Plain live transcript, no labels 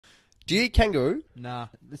Do you eat kangaroo? Nah,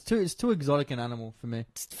 it's too exotic an animal for me.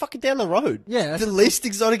 It's fucking down the road. Yeah, the least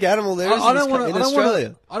exotic animal there is in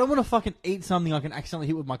Australia. I don't want to fucking eat something I can accidentally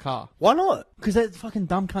hit with my car. Why not? Because they're fucking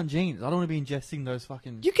dumb cunt genes. I don't want to be ingesting those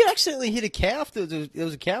fucking... You could accidentally hit a cow if there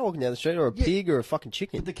was a cow walking down the street, or a pig, or a fucking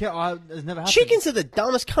chicken. But the cow, it's never happened. Chickens are the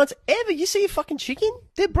dumbest cunts ever. You see a fucking chicken?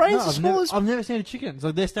 Their brains are small as... I've never seen a chicken.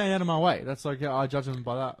 So they're staying out of my way. That's like, I judge them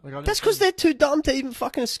by that. That's because they're too dumb to even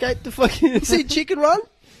fucking escape the fucking... See a chicken run?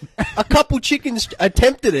 A couple chickens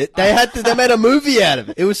attempted it. They made a movie out of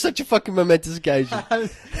it. It was such a fucking momentous occasion.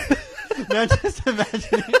 Now just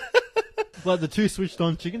imagine like the two switched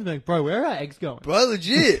on chickens being like, bro, where are our eggs going? Bro,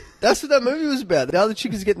 legit. That's what that movie was about. The other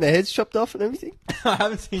chickens getting their heads chopped off and everything. I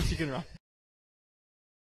haven't seen Chicken Run.